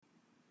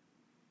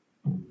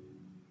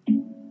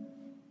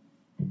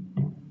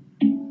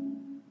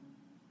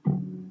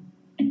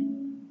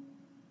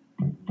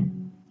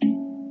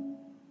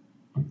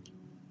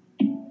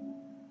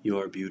You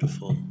are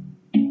beautiful.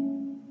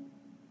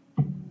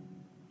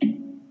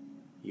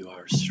 You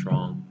are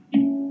strong.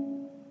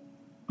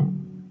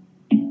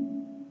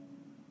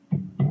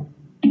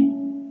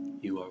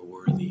 You are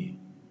worthy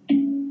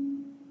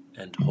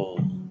and whole.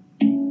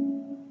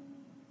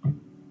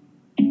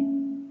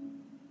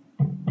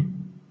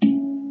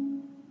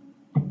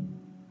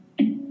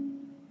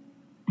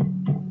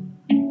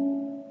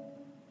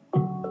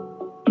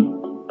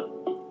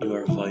 You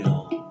are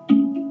vital.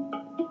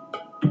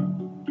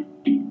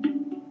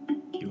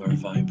 You are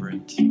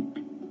vibrant.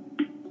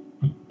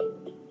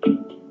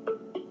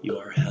 You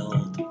are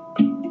held.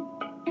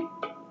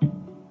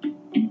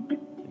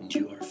 And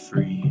you are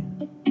free.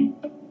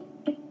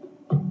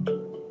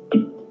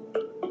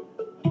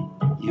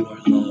 You are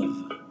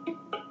love.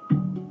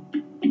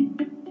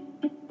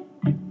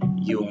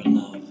 You are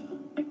love.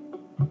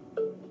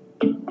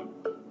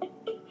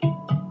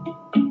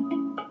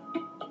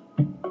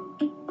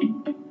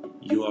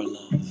 You are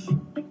love.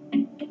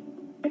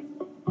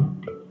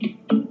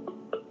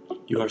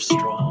 You are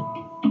strong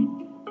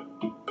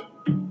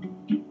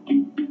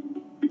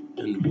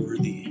and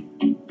worthy.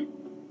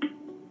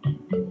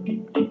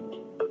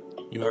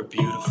 You are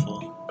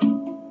beautiful.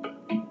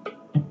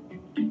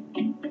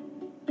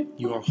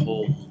 You are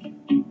whole.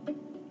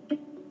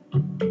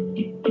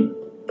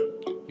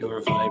 You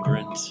are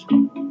vibrant.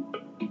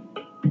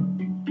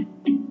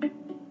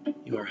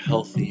 You are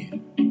healthy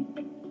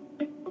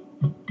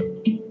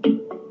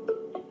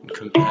and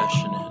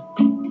compassionate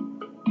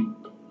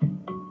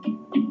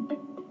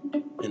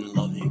and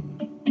loving.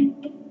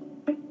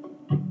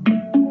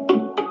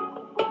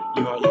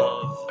 You are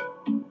love.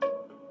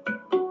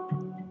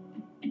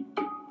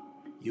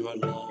 You are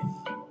love.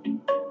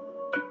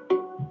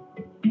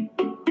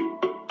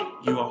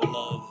 You are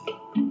love.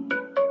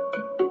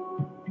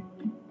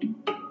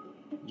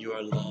 You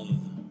are love.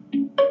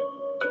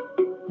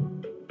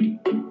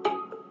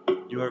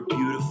 You are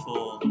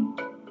beautiful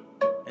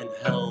and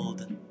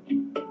held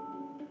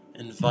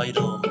and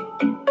vital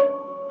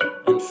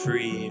and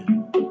free.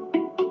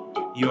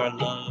 You are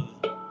love.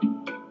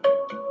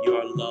 You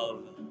are love.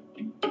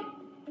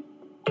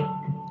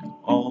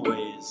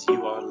 Always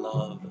you are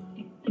love.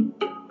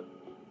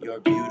 You are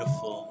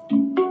beautiful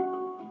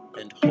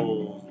and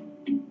whole.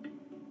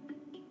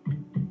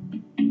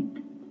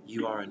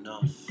 You are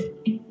enough.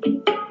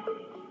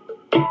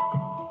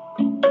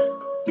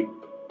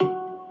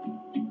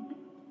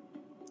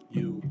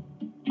 You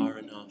are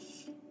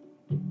enough.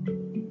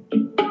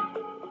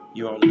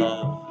 You are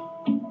love.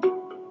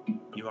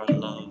 You are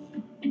love.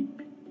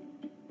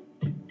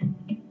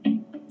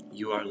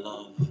 You are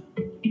love.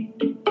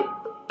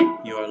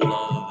 You are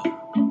love.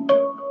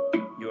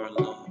 You are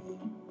love.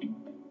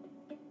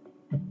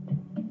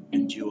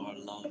 And you are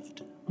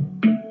loved.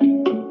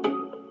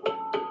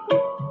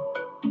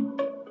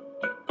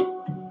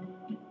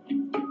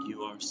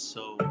 You are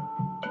so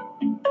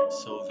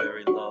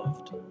very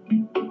loved.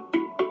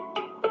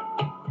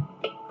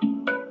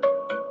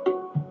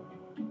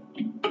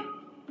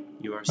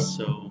 You are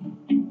so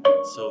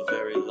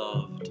very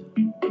loved.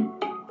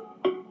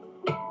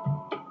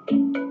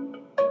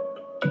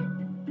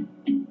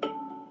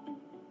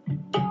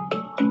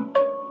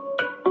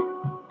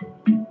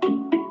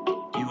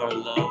 You are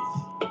love.